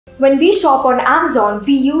When we shop on Amazon,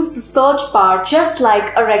 we use the search bar just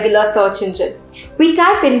like a regular search engine. We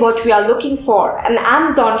type in what we are looking for and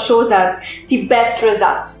Amazon shows us the best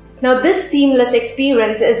results. Now this seamless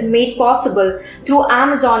experience is made possible through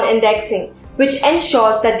Amazon indexing, which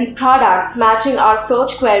ensures that the products matching our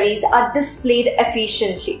search queries are displayed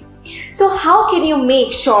efficiently. So how can you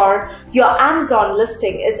make sure your Amazon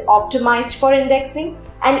listing is optimized for indexing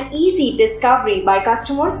and easy discovery by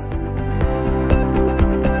customers?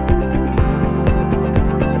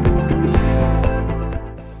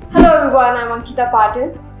 Hello everyone, I'm Ankita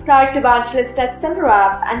Patil, Product Evangelist at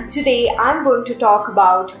SellerApp, and today I'm going to talk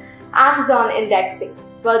about Amazon indexing.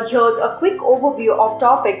 Well, here's a quick overview of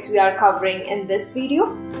topics we are covering in this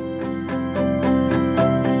video.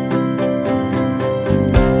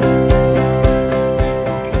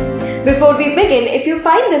 Before we begin, if you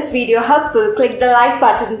find this video helpful, click the like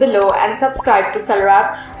button below and subscribe to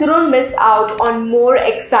SellerApp so don't miss out on more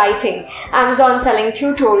exciting Amazon selling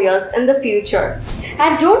tutorials in the future.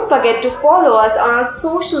 And don't forget to follow us on our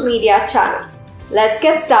social media channels. Let's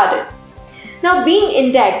get started. Now, being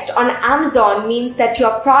indexed on Amazon means that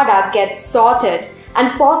your product gets sorted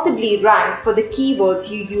and possibly ranks for the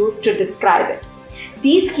keywords you use to describe it.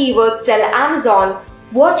 These keywords tell Amazon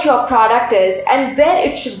what your product is and where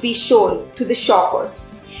it should be shown to the shoppers.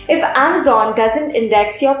 If Amazon doesn't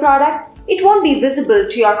index your product, it won't be visible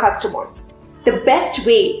to your customers. The best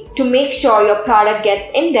way to make sure your product gets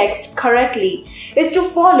indexed correctly is to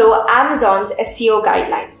follow Amazon's SEO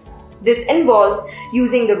guidelines. This involves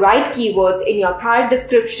using the right keywords in your product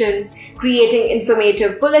descriptions, creating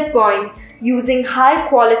informative bullet points, using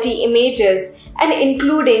high-quality images, and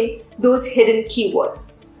including those hidden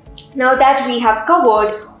keywords. Now that we have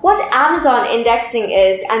covered what Amazon indexing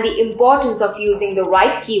is and the importance of using the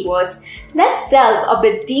right keywords, let's delve a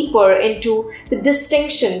bit deeper into the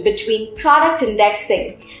distinction between product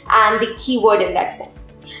indexing and the keyword indexing.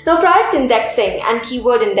 Now, product indexing and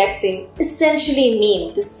keyword indexing essentially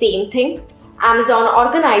mean the same thing. Amazon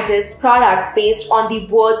organizes products based on the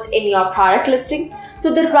words in your product listing,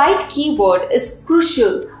 so the right keyword is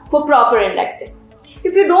crucial for proper indexing.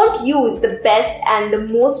 If you don't use the best and the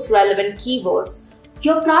most relevant keywords,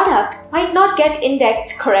 your product might not get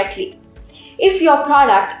indexed correctly. If your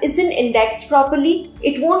product isn't indexed properly,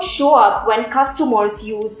 it won't show up when customers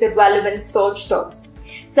use the relevant search terms.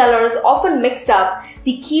 Sellers often mix up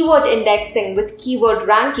the keyword indexing with keyword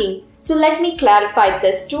ranking, so let me clarify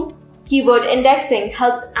this too. Keyword indexing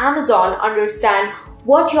helps Amazon understand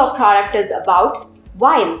what your product is about,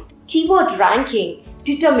 while keyword ranking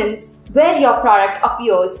determines where your product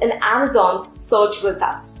appears in Amazon's search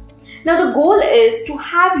results. Now, the goal is to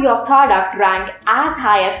have your product rank as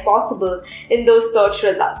high as possible in those search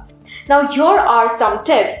results. Now, here are some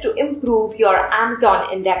tips to improve your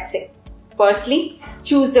Amazon indexing. Firstly,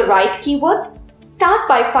 choose the right keywords. Start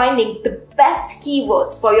by finding the best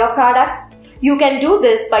keywords for your products. You can do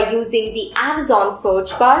this by using the Amazon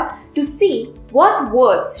search bar to see what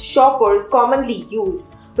words shoppers commonly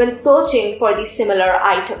use when searching for the similar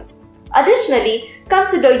items. Additionally,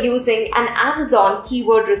 consider using an Amazon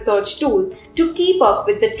keyword research tool to keep up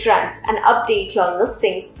with the trends and update your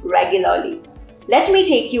listings regularly. Let me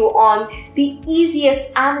take you on the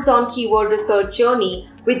easiest Amazon keyword research journey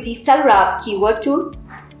with the SellerApp keyword tool.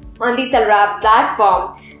 On the SellerApp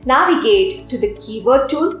platform, navigate to the keyword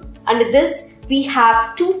tool. Under this, we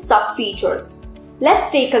have two sub-features.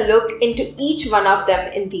 Let's take a look into each one of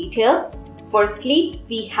them in detail. Firstly,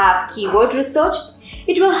 we have keyword research.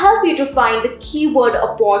 It will help you to find the keyword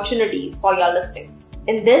opportunities for your listings.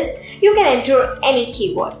 In this, you can enter any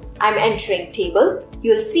keyword. I'm entering table.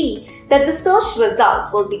 You'll see that the search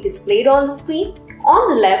results will be displayed on the screen. On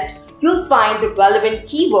the left, you'll find the relevant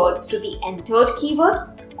keywords to the entered keyword.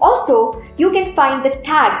 Also, you can find the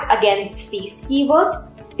tags against these keywords.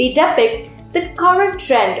 They depict the current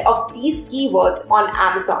trend of these keywords on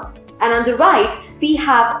Amazon. And on the right, we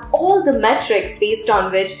have all the metrics based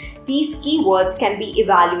on which these keywords can be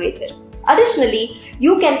evaluated. Additionally,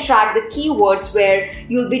 you can track the keywords where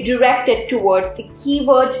you'll be directed towards the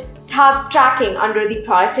keyword tag tracking under the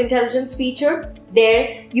product intelligence feature.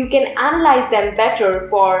 There, you can analyze them better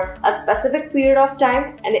for a specific period of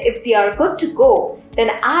time, and if they are good to go,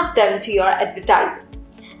 then add them to your advertising.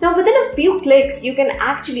 Now, within a few clicks, you can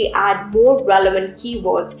actually add more relevant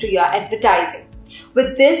keywords to your advertising.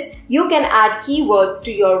 With this, you can add keywords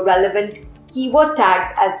to your relevant keyword tags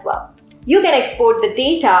as well. You can export the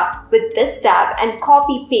data with this tab and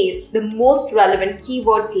copy-paste the most relevant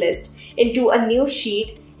keywords list into a new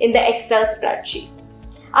sheet in the Excel spreadsheet.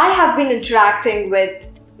 I have been interacting with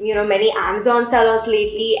many Amazon sellers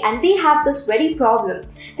lately, and they have this very problem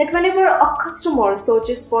that whenever a customer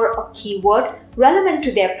searches for a keyword relevant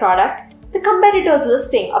to their product, the competitor's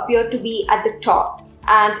listing appeared to be at the top.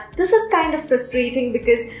 And this is kind of frustrating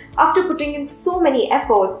because after putting in so many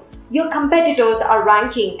efforts, your competitors are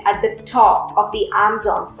ranking at the top of the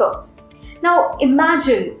Amazon SERPs. Now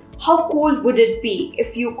imagine how cool would it be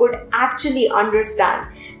if you could actually understand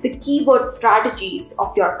the keyword strategies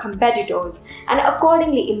of your competitors and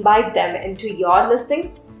accordingly imbibe them into your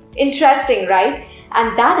listings? Interesting, right?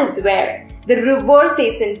 And that is where the reverse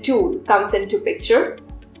ASIN tool comes into picture.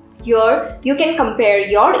 Here, you can compare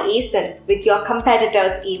your ASIN with your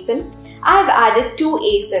competitor's ASIN. I have added 2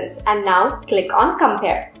 ASINs and now click on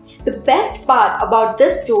compare. The best part about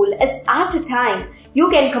this tool is at a time, you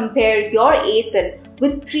can compare your ASIN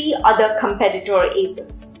with 3 other competitor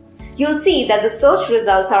ASINs. You'll see that the search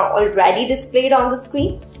results are already displayed on the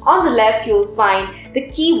screen. On the left, you'll find the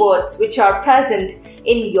keywords which are present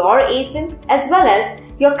in your ASIN as well as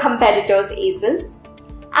your competitor's ASINs.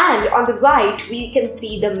 And on the right, we can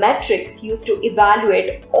see the metrics used to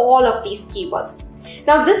evaluate all of these keywords.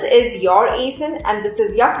 Now this is your ASIN and this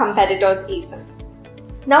is your competitor's ASIN.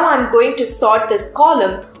 Now I'm going to sort this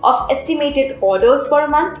column of estimated orders per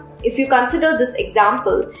month. If you consider this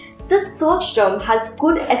example, this search term has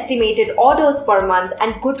good estimated orders per month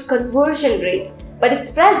and good conversion rate, but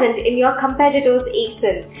it's present in your competitor's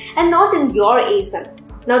ASIN and not in your ASIN.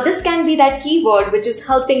 Now this can be that keyword which is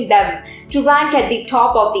helping them to rank at the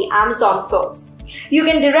top of the Amazon SERPs. You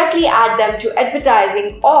can directly add them to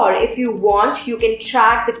advertising, or if you want, you can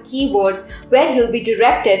track the keywords where you'll be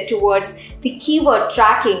directed towards the keyword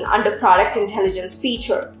tracking under product intelligence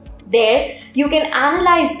feature. There, you can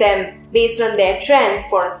analyze them based on their trends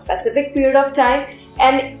for a specific period of time,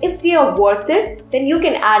 and if they are worth it, then you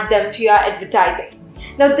can add them to your advertising.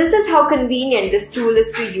 Now this is how convenient this tool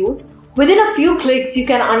is to use. Within a few clicks, you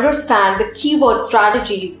can understand the keyword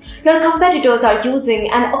strategies your competitors are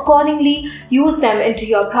using and accordingly use them into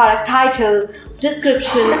your product title,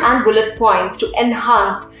 description, and bullet points to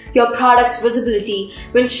enhance your product's visibility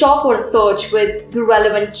when shoppers search with the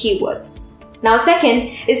relevant keywords. Now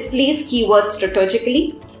second is place keywords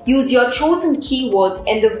strategically. Use your chosen keywords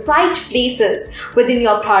in the right places within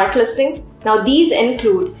your product listings. Now these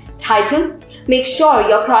include title. Make sure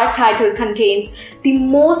your product title contains the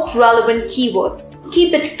most relevant keywords.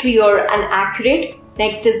 Keep it clear and accurate.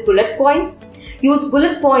 Next is bullet points. Use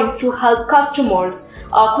bullet points to help customers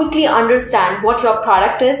quickly understand what your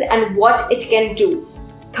product is and what it can do.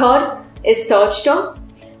 Third is search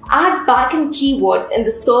terms. Add backend keywords in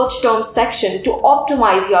the search terms section to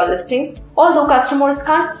optimize your listings. Although customers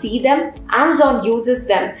can't see them, Amazon uses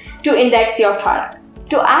them to index your product.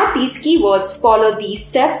 To add these keywords, follow these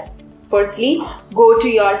steps. Firstly, go to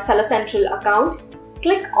your Seller Central account,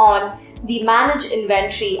 click on the Manage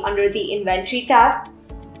Inventory under the Inventory tab,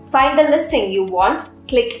 find the listing you want,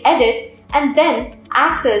 click Edit, and then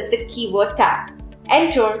access the Keyword tab.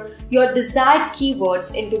 Enter your desired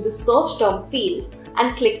keywords into the search term field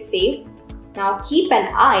and click Save. Now keep an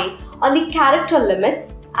eye on the character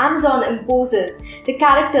limits. Amazon imposes the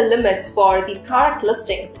character limits for the product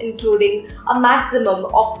listings, including a maximum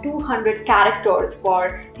of 200 characters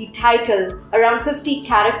for the title, around 50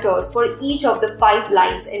 characters for each of the 5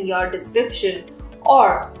 lines in your description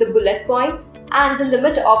or the bullet points, and the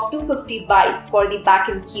limit of 250 bytes for the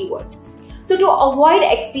backend keywords. So to avoid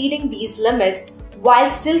exceeding these limits while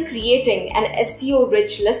still creating an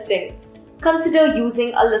SEO-rich listing, consider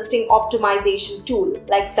using a listing optimization tool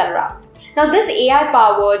like SellerApp. Now this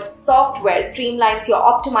AI-powered software streamlines your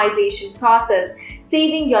optimization process,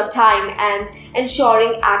 saving your time and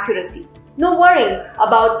ensuring accuracy. No worrying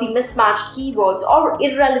about the mismatched keywords or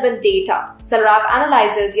irrelevant data. SellerApp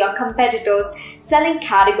analyzes your competitors' selling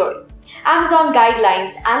category, Amazon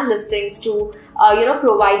guidelines, and listings to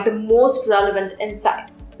provide the most relevant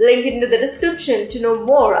insights. Link into the description to know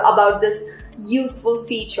more about this useful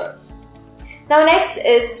feature. Now next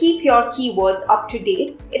is keep your keywords up to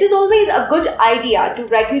date. It is always a good idea to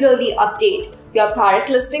regularly update your product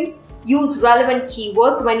listings. Use relevant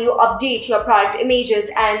keywords when you update your product images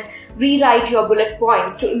and rewrite your bullet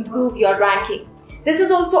points to improve your ranking. This is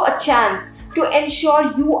also a chance to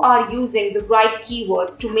ensure you are using the right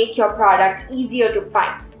keywords to make your product easier to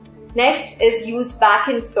find. Next is use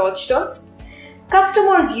backend search terms.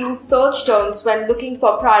 Customers use search terms when looking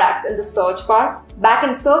for products in the search bar.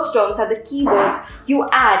 Backend search terms are the keywords you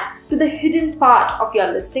add to the hidden part of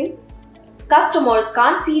your listing. Customers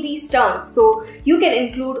can't see these terms, so you can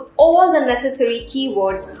include all the necessary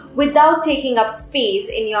keywords without taking up space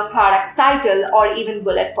in your product's title or even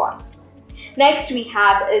bullet points. Next we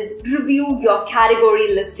have is review your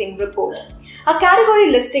category listing report. A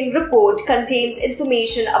category listing report contains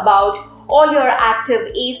information about all your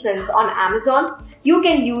active ASINs on Amazon. You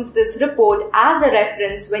can use this report as a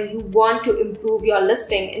reference when you want to improve your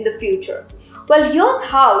listing in the future. Well, here's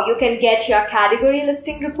how you can get your category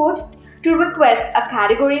listing report. To request a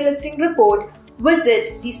category listing report,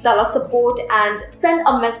 visit the seller support and send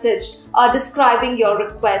a message describing your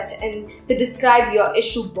request in the Describe Your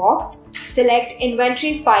Issue box. Select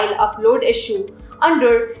Inventory File Upload Issue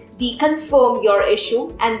under the Confirm Your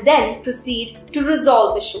Issue and then proceed to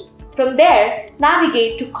Resolve Issue. From there,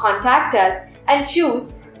 navigate to Contact Us and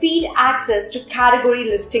choose Feed Access to Category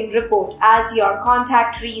Listing Report as your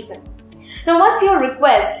contact reason. Now, once your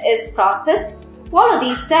request is processed, follow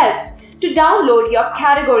these steps to download your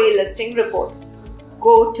category listing report.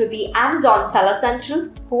 Go to the Amazon Seller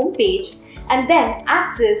Central homepage and then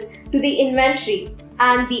access to the inventory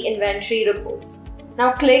and the inventory reports.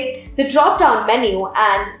 Now click the drop-down menu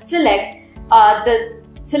and select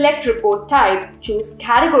report type, choose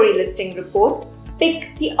category listing report,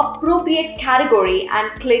 pick the appropriate category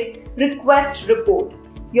and click request report.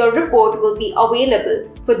 Your report will be available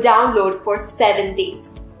for download for 7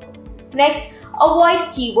 days. Next, avoid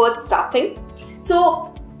keyword stuffing.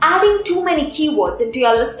 So, adding too many keywords into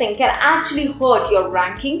your listing can actually hurt your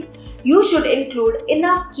rankings. You should include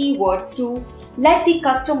enough keywords to let the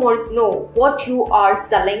customers know what you are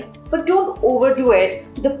selling, but don't overdo it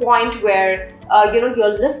to the point where your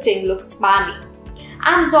listing looks spammy.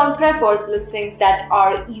 Amazon prefers listings that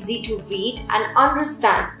are easy to read and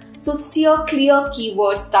understand, so steer clear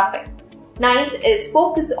keyword stuffing. Ninth is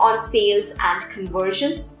focus on sales and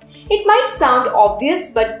conversions. It might sound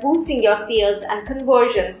obvious, but boosting your sales and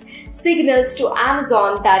conversions signals to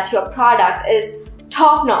Amazon that your product is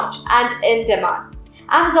top-notch and in demand.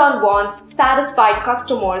 Amazon wants satisfied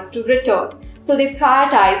customers to return, so they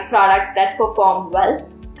prioritize products that perform well,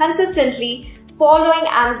 consistently following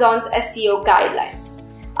Amazon's SEO guidelines.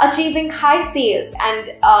 Achieving high sales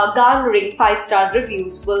and garnering 5-star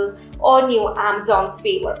reviews will earn you Amazon's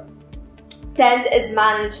favor. 10th is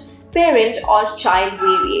manage parent or child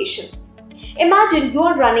variations. Imagine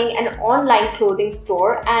you're running an online clothing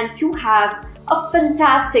store and you have a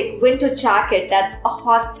fantastic winter jacket that's a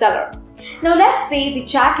hot seller. Now let's say the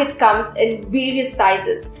jacket comes in various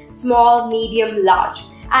sizes, small, medium, large,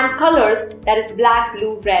 and colors, that is black,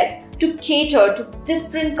 blue, red, to cater to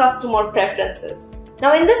different customer preferences.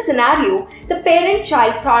 Now in this scenario, the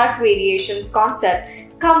parent-child product variations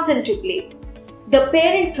concept comes into play. The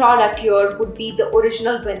parent product here would be the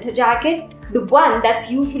original winter jacket, the one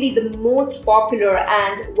that's usually the most popular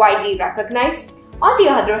and widely recognized. On the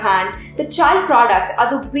other hand, the child products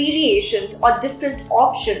are the variations or different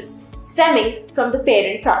options stemming from the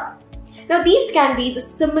parent product. Now these can be the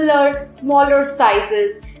similar, smaller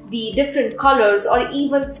sizes, the different colors, or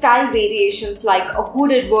even style variations like a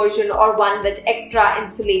hooded version or one with extra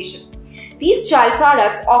insulation. These child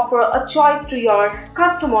products offer a choice to your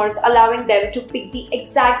customers, allowing them to pick the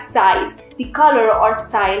exact size, the color or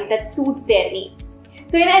style that suits their needs.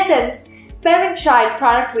 So in essence, parent-child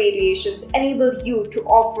product variations enable you to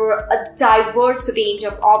offer a diverse range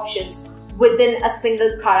of options within a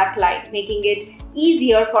single product line, making it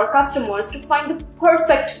easier for customers to find the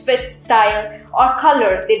perfect fit, style or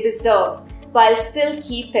color they deserve while still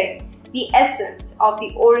keeping the essence of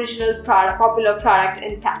the original popular product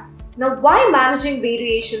intact. Now, why managing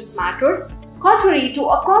variations matters? Contrary to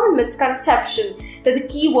a common misconception that the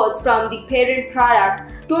keywords from the parent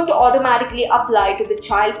product don't automatically apply to the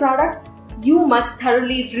child products, you must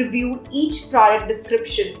thoroughly review each product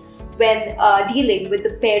description when dealing with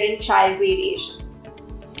the parent-child variations.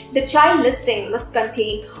 The child listing must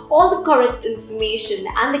contain all the correct information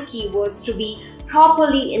and the keywords to be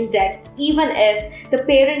properly indexed, even if the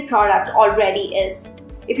parent product already is.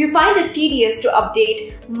 If you find it tedious to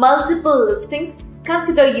update multiple listings,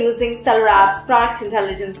 consider using SellerApp's product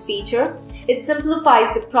intelligence feature. It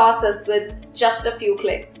simplifies the process with just a few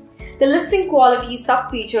clicks. The listing quality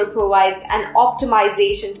sub-feature provides an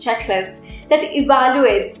optimization checklist that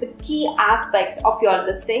evaluates the key aspects of your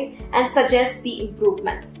listing and suggests the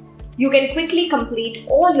improvements. You can quickly complete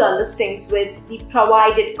all your listings with the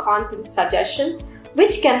provided content suggestions,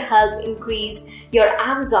 which can help increase your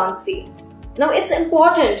Amazon sales. Now, it's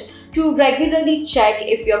important to regularly check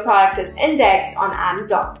if your product is indexed on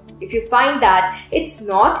Amazon. If you find that it's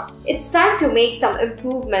not, it's time to make some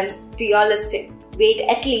improvements to your listing. Wait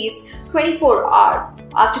at least 24 hours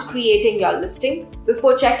after creating your listing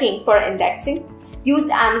before checking for indexing. Use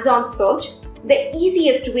Amazon Search. The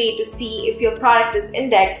easiest way to see if your product is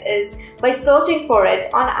indexed is by searching for it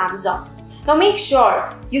on Amazon. Now make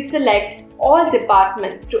sure you select all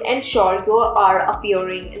departments to ensure you are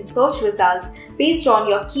appearing in search results based on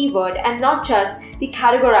your keyword and not just the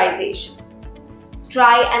categorization.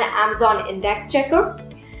 Try an Amazon index checker.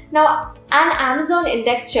 Now, an Amazon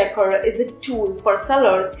index checker is a tool for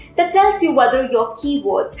sellers that tells you whether your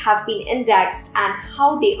keywords have been indexed and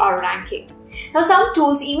how they are ranking. Now, some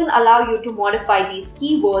tools even allow you to modify these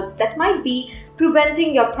keywords that might be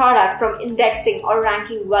preventing your product from indexing or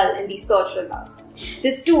ranking well in the search results.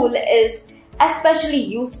 This tool is especially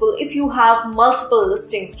useful if you have multiple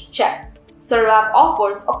listings to check. SellerApp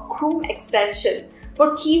offers a Chrome extension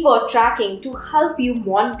for keyword tracking to help you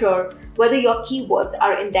monitor whether your keywords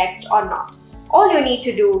are indexed or not. All you need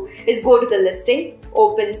to do is go to the listing,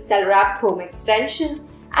 open SellerApp Chrome extension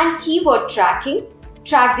and keyword tracking,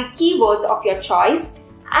 track the keywords of your choice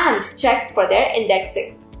and check for their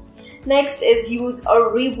indexing. Next is use a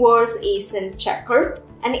reverse ASIN checker.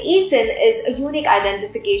 An ASIN is a unique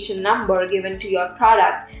identification number given to your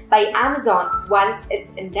product by Amazon once it's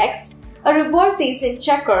indexed. A reverse ASIN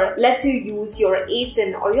checker lets you use your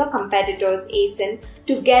ASIN or your competitor's ASIN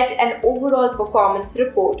to get an overall performance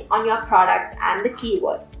report on your products and the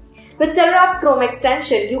keywords. With SellerApp's Chrome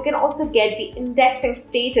extension, you can also get the indexing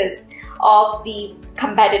status of the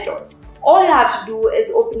competitors. All you have to do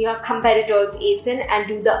is open your competitor's ASIN and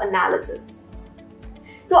do the analysis.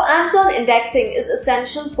 So Amazon indexing is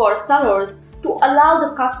essential for sellers to allow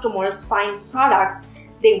the customers find products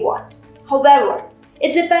they want. However,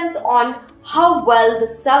 it depends on how well the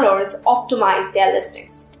sellers optimize their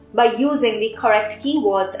listings. By using the correct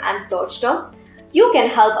keywords and search terms, you can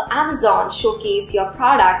help Amazon showcase your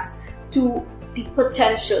products to the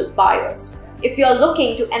potential buyers. If you're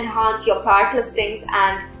looking to enhance your product listings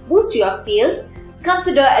and boost your sales,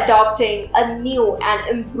 consider adopting a new and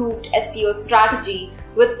improved SEO strategy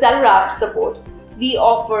with SellerApp support. We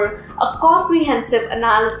offer a comprehensive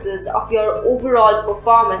analysis of your overall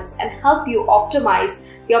performance and help you optimize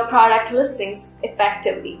your product listings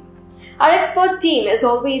effectively. Our expert team is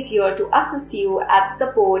always here to assist you at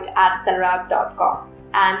support@sellerapp.com.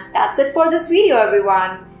 And that's it for this video,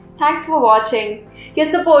 everyone. Thanks for watching. Your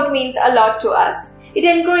support means a lot to us. It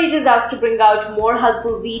encourages us to bring out more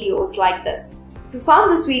helpful videos like this. If you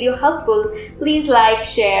found this video helpful, please like,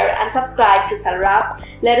 share and subscribe to SellerApp.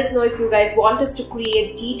 Let us know if you guys want us to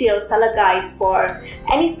create detailed seller guides for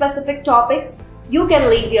any specific topics. You can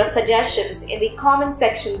leave your suggestions in the comment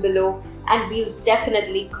section below and we'll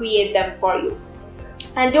definitely create them for you.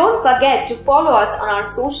 And don't forget to follow us on our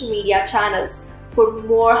social media channels for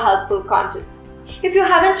more helpful content. If you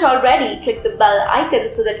haven't already, click the bell icon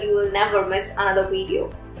so that you will never miss another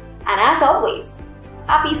video. And as always,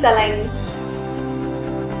 happy selling!